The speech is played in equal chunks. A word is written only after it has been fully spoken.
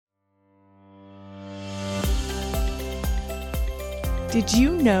Did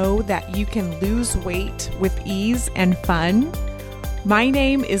you know that you can lose weight with ease and fun? My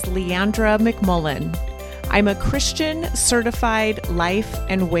name is Leandra McMullen. I'm a Christian certified life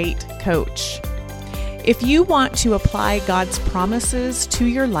and weight coach. If you want to apply God's promises to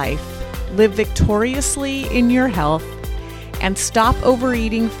your life, live victoriously in your health, and stop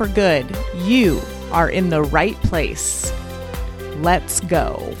overeating for good, you are in the right place. Let's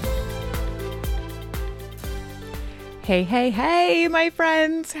go. Hey, my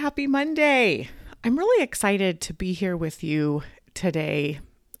friends. Happy Monday. I'm really excited to be here with you today.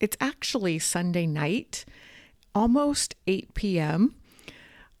 It's actually Sunday night, almost 8 p.m.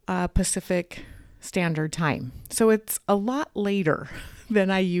 Pacific Standard Time. So it's a lot later than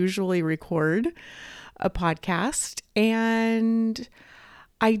I usually record a podcast, and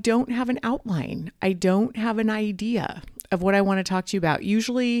I don't have an outline. I don't have an idea of what I want to talk to you about.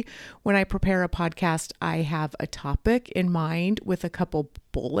 Usually when I prepare a podcast, I have a topic in mind with a couple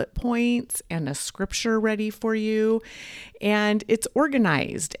bullet points and a scripture ready for you. And it's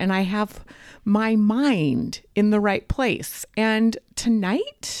organized and I have my mind in the right place. And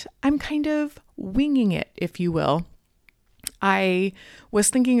tonight I'm kind of winging it, if you will. I was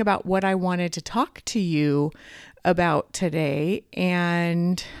thinking about what I wanted to talk to you about today,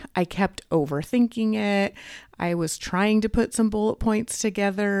 and I kept overthinking it. I was trying to put some bullet points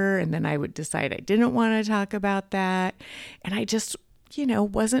together, and then I would decide I didn't want to talk about that. And I just,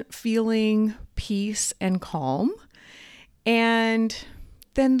 wasn't feeling peace and calm. And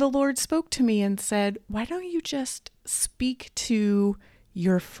then the Lord spoke to me and said, why don't you just speak to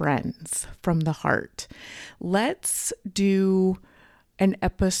your friends from the heart? Let's do an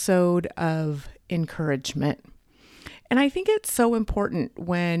episode of encouragement. And I think it's so important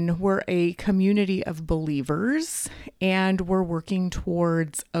when we're a community of believers and we're working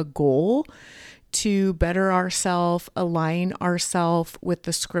towards a goal to better ourselves, align ourselves with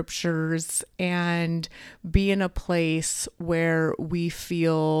the scriptures, and be in a place where we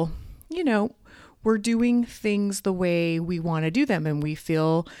feel, we're doing things the way we want to do them, and we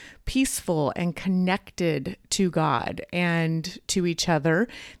feel peaceful and connected to God and to each other,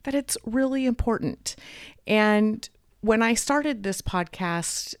 that it's really important. And when I started this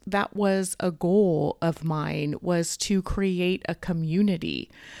podcast, that was a goal of mine, was to create a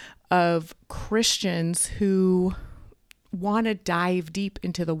community of Christians who want to dive deep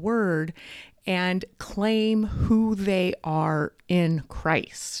into the Word and claim who they are in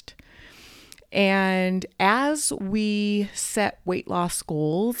Christ. And as we set weight loss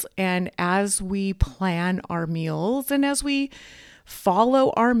goals, and as we plan our meals, and as we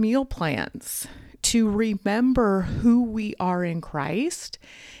follow our meal plans, to remember who we are in Christ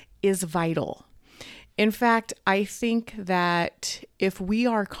is vital. In fact, I think that if we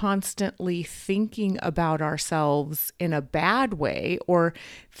are constantly thinking about ourselves in a bad way, or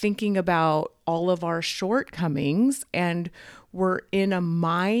thinking about all of our shortcomings, and we're in a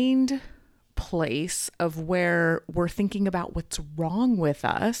mind place of where we're thinking about what's wrong with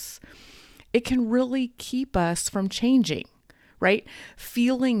us, it can really keep us from changing. Right?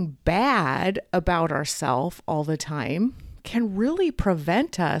 Feeling bad about ourselves all the time can really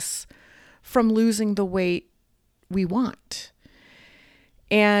prevent us from losing the weight we want.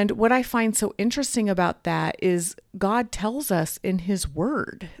 And what I find so interesting about that is God tells us in His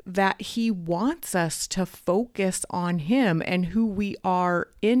Word that He wants us to focus on Him and who we are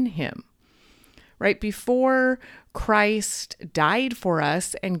in Him. Right? Before Christ died for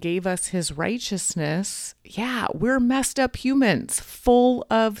us and gave us His righteousness, we're messed up humans, full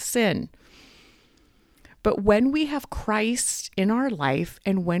of sin. But when we have Christ in our life,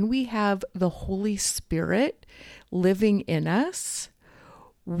 and when we have the Holy Spirit living in us,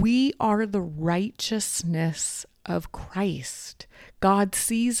 we are the righteousness of Christ. God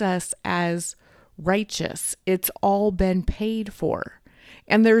sees us as righteous. It's all been paid for.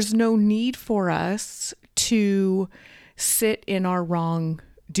 And there's no need for us to sit in our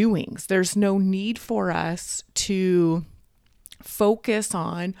wrongdoings. There's no need for us to focus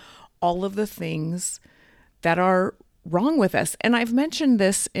on all of the things that are wrong with us. And I've mentioned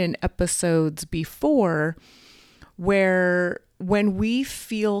this in episodes before, where when we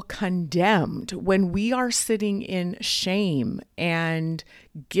feel condemned, when we are sitting in shame and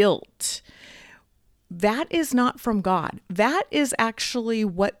guilt, that is not from God. That is actually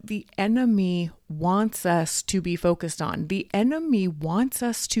what the enemy wants us to be focused on. The enemy wants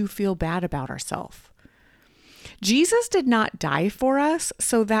us to feel bad about ourselves. Jesus did not die for us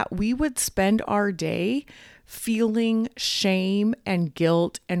so that we would spend our day feeling shame and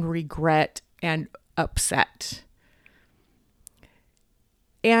guilt and regret and upset.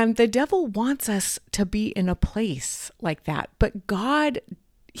 And the devil wants us to be in a place like that. But God,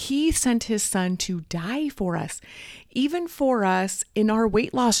 he sent his son to die for us, even for us in our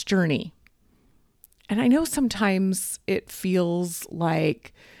weight loss journey. And I know sometimes it feels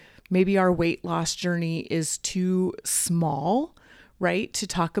like maybe our weight loss journey is too small, right, to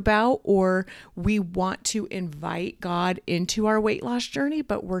talk about, or we want to invite God into our weight loss journey,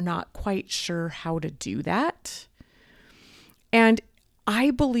 but we're not quite sure how to do that. And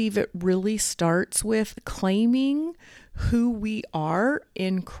I believe it really starts with claiming who we are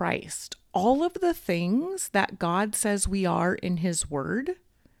in Christ. All of the things that God says we are in his word,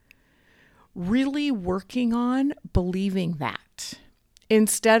 really working on believing that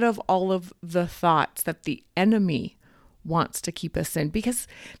instead of all of the thoughts that the enemy wants to keep us in, because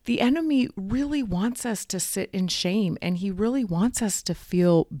the enemy really wants us to sit in shame and he really wants us to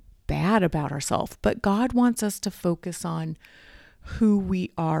feel bad about ourselves. But God wants us to focus on who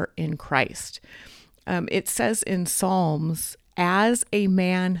we are in Christ. It says in Psalms, as a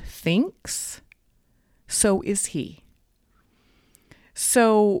man thinks, so is he.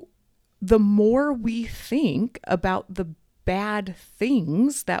 So the more we think about the bad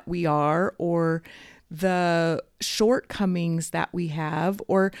things that we are, or the shortcomings that we have,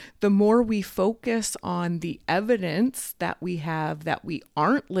 or the more we focus on the evidence that we have that we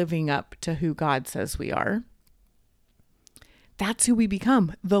aren't living up to who God says we are, that's who we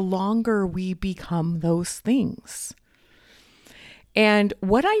become the longer we become those things. And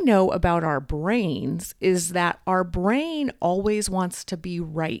what I know about our brains is that our brain always wants to be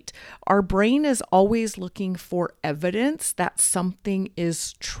right. Our brain is always looking for evidence that something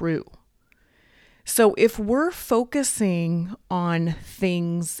is true. So if we're focusing on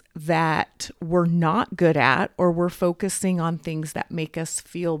things that we're not good at, or we're focusing on things that make us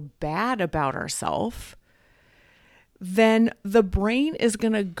feel bad about ourselves, then the brain is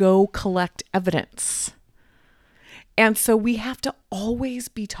going to go collect evidence. And so we have to always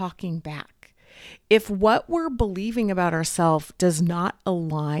be talking back. If what we're believing about ourselves does not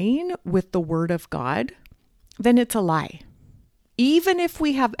align with the word of God, then it's a lie. Even if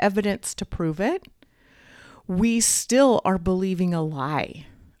we have evidence to prove it, we still are believing a lie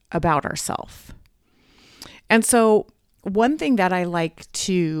about ourselves. And so one thing that I like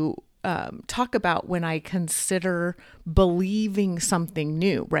to talk about when I consider believing something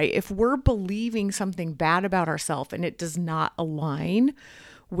new, right? If we're believing something bad about ourselves and it does not align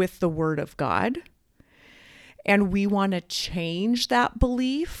with the word of God, and we want to change that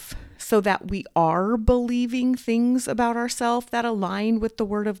belief so that we are believing things about ourselves that align with the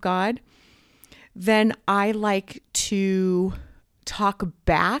word of God, then I like to talk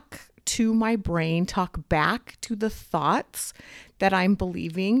back to my brain, talk back to the thoughts that I'm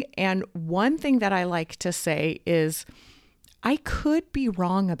believing. And one thing that I like to say is, I could be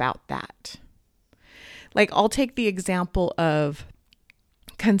wrong about that. Like, I'll take the example of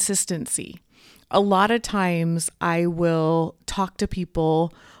consistency. A lot of times I will talk to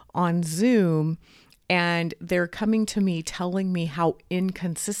people on Zoom and they're coming to me telling me how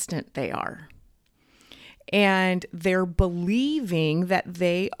inconsistent they are. And they're believing that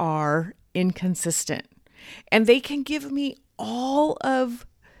they are inconsistent. And they can give me all of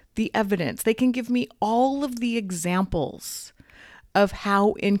the evidence. They can give me all of the examples of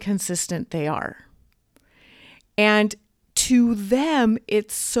how inconsistent they are. And to them,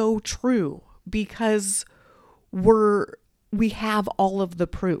 it's so true because we have all of the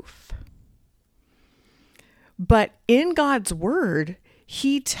proof. But in God's word,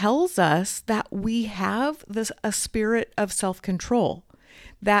 he tells us that we have a spirit of self-control,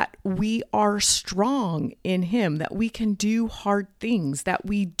 that we are strong in him, that we can do hard things, that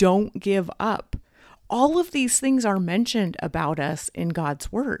we don't give up. All of these things are mentioned about us in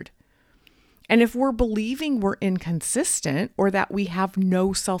God's word. And if we're believing we're inconsistent or that we have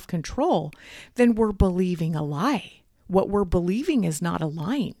no self-control, then we're believing a lie. What we're believing is not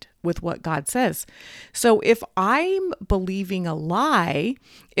aligned with what God says. So if I'm believing a lie,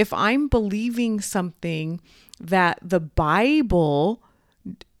 if I'm believing something that the Bible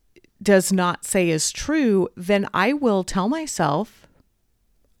does not say is true, then I will tell myself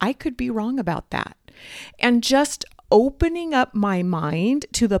I could be wrong about that. And just opening up my mind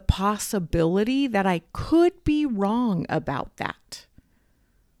to the possibility that I could be wrong about that,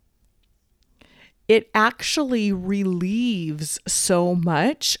 it actually relieves so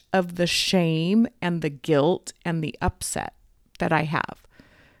much of the shame and the guilt and the upset that I have.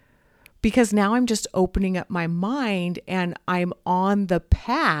 Because now I'm just opening up my mind and I'm on the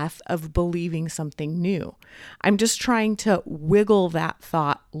path of believing something new. I'm just trying to wiggle that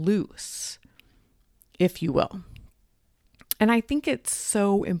thought loose, if you will. And I think it's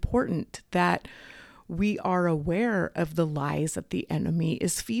so important that we are aware of the lies that the enemy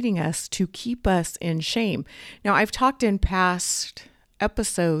is feeding us to keep us in shame. Now, I've talked in past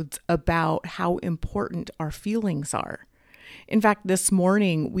episodes about how important our feelings are. In fact, this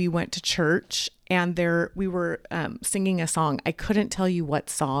morning we went to church and we were singing a song. I couldn't tell you what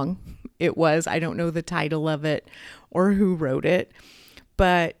song it was. I don't know the title of it or who wrote it,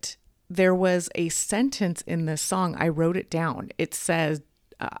 but there was a sentence in this song. I wrote it down. It says,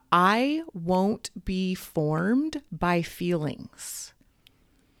 I won't be formed by feelings.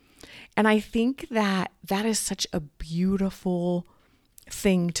 And I think that is such a beautiful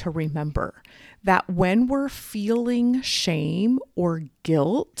thing to remember, that when we're feeling shame or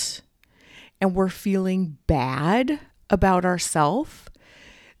guilt and we're feeling bad about ourselves,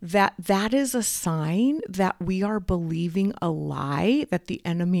 that is a sign that we are believing a lie that the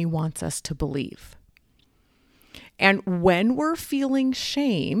enemy wants us to believe. And when we're feeling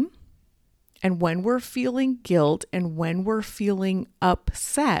shame and when we're feeling guilt and when we're feeling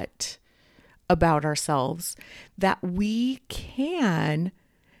upset about ourselves, that we can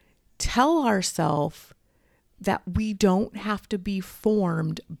tell ourselves that we don't have to be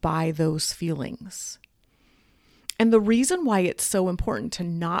formed by those feelings. And the reason why it's so important to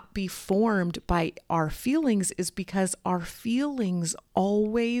not be formed by our feelings is because our feelings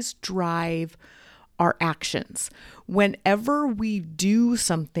always drive our actions. Whenever we do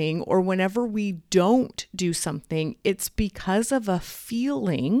something or whenever we don't do something, it's because of a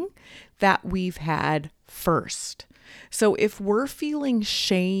feeling that we've had first. So if we're feeling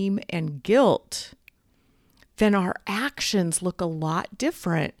shame and guilt, then our actions look a lot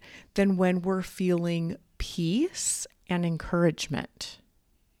different than when we're feeling peace and encouragement.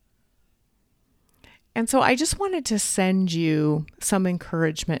 And so I just wanted to send you some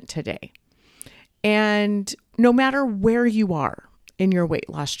encouragement today. And no matter where you are in your weight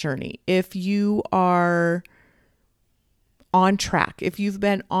loss journey, if you are on track, if you've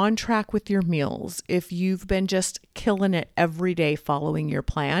been on track with your meals, if you've been just killing it every day following your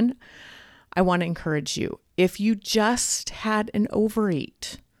plan, I want to encourage you. If you just had an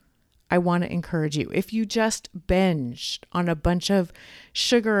overeat, I want to encourage you. If you just binged on a bunch of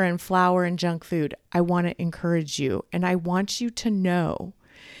sugar and flour and junk food, I want to encourage you. And I want you to know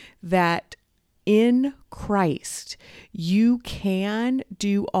that in Christ, you can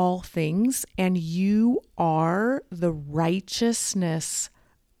do all things and you are the righteousness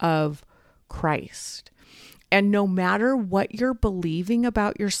of Christ. And no matter what you're believing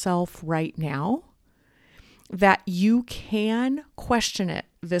about yourself right now, that you can question it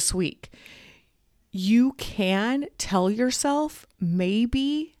this week. You can tell yourself,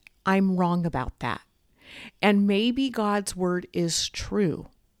 maybe I'm wrong about that. And maybe God's word is true.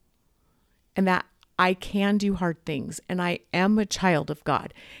 And that I can do hard things and I am a child of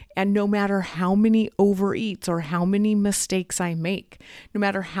God. And no matter how many overeats or how many mistakes I make, no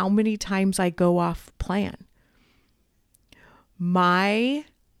matter how many times I go off plan, my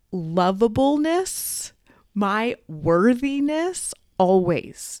lovableness, my worthiness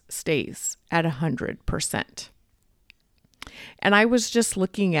always stays at 100%. And I was just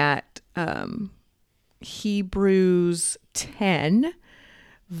looking at Hebrews 10,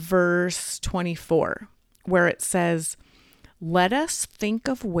 verse 24, where it says, let us think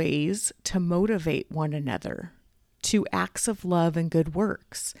of ways to motivate one another to acts of love and good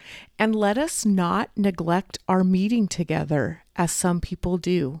works. And let us not neglect our meeting together as some people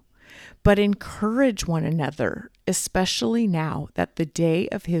do, but encourage one another, especially now that the day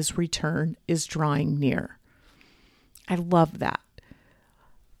of his return is drawing near. I love that.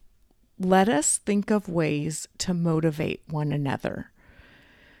 Let us think of ways to motivate one another.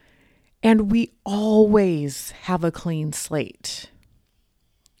 And we always have a clean slate,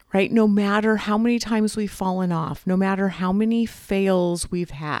 right? No matter how many times we've fallen off, no matter how many fails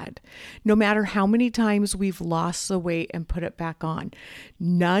we've had, no matter how many times we've lost the weight and put it back on,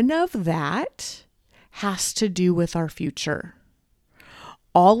 none of that has to do with our future.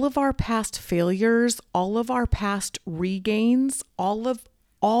 All of our past failures, all of our past regains, all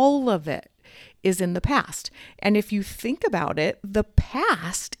of it is in the past. And if you think about it, the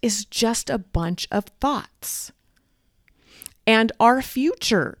past is just a bunch of thoughts. And our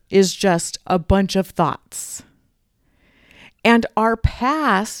future is just a bunch of thoughts. And our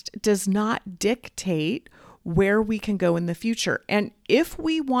past does not dictate where we can go in the future. And if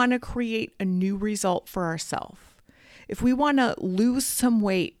we want to create a new result for ourselves, if we want to lose some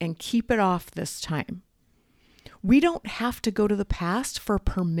weight and keep it off this time, we don't have to go to the past for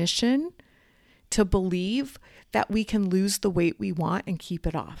permission to believe that we can lose the weight we want and keep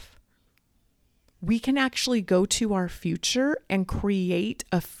it off. we can actually go to our future and create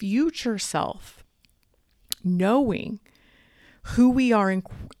a future self, knowing who we are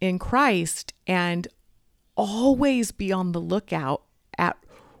in Christ, and always be on the lookout at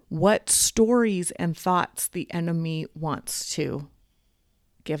what stories and thoughts the enemy wants to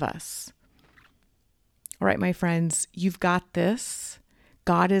give us. All right, my friends, you've got this.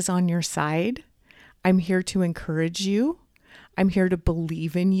 God is on your side. I'm here to encourage you. I'm here to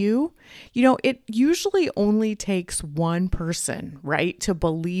believe in you. You know, it usually only takes one person, right, to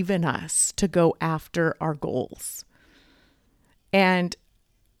believe in us, to go after our goals. And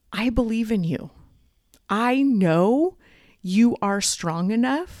I believe in you. I know you are strong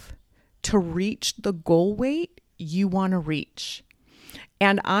enough to reach the goal weight you want to reach.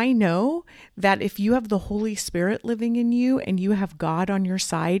 And I know that if you have the Holy Spirit living in you and you have God on your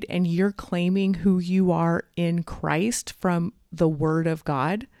side and you're claiming who you are in Christ from the Word of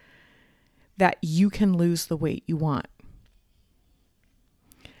God, that you can lose the weight you want.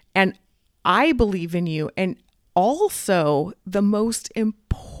 And I believe in you. And also, the most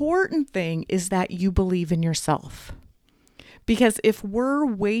important thing is that you believe in yourself. Because if we're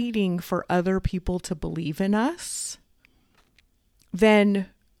waiting for other people to believe in us, then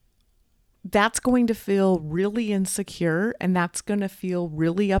that's going to feel really insecure, and that's going to feel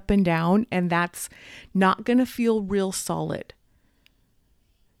really up and down, and that's not going to feel real solid.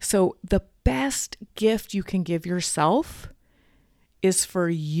 So the best gift you can give yourself is for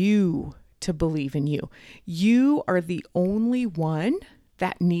you to believe in you. You are the only one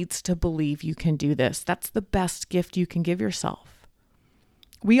that needs to believe you can do this. That's the best gift you can give yourself.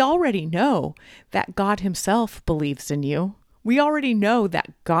 We already know that God Himself believes in you. We already know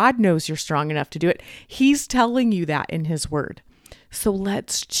that God knows you're strong enough to do it. He's telling you that in His Word. So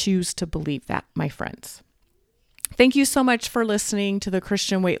let's choose to believe that, my friends. Thank you so much for listening to the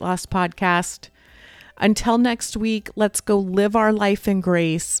Christian Weight Loss Podcast. Until next week, let's go live our life in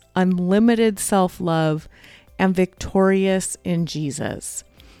grace, unlimited self-love, and victorious in Jesus.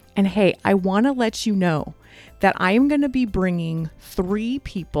 And hey, I want to let you know that I am going to be bringing 3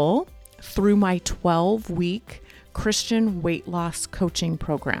 people through my 12-week Christian weight loss coaching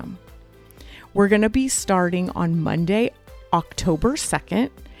program. We're going to be starting on Monday, October 2nd,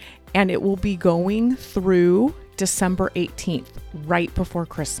 and it will be going through December 18th, right before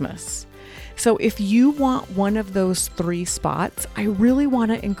Christmas. So if you want one of those 3 spots, I really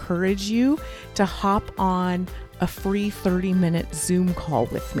want to encourage you to hop on a free 30-minute Zoom call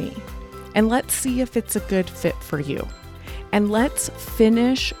with me. And let's see if it's a good fit for you. And let's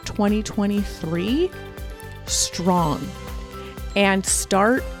finish 2023 strong and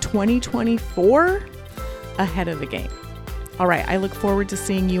start 2024 ahead of the game. All right, I look forward to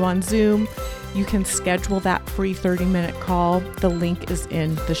seeing you on Zoom. You can schedule that free 30-minute call. The link is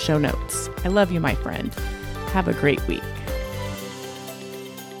in the show notes. I love you, my friend. Have a great week.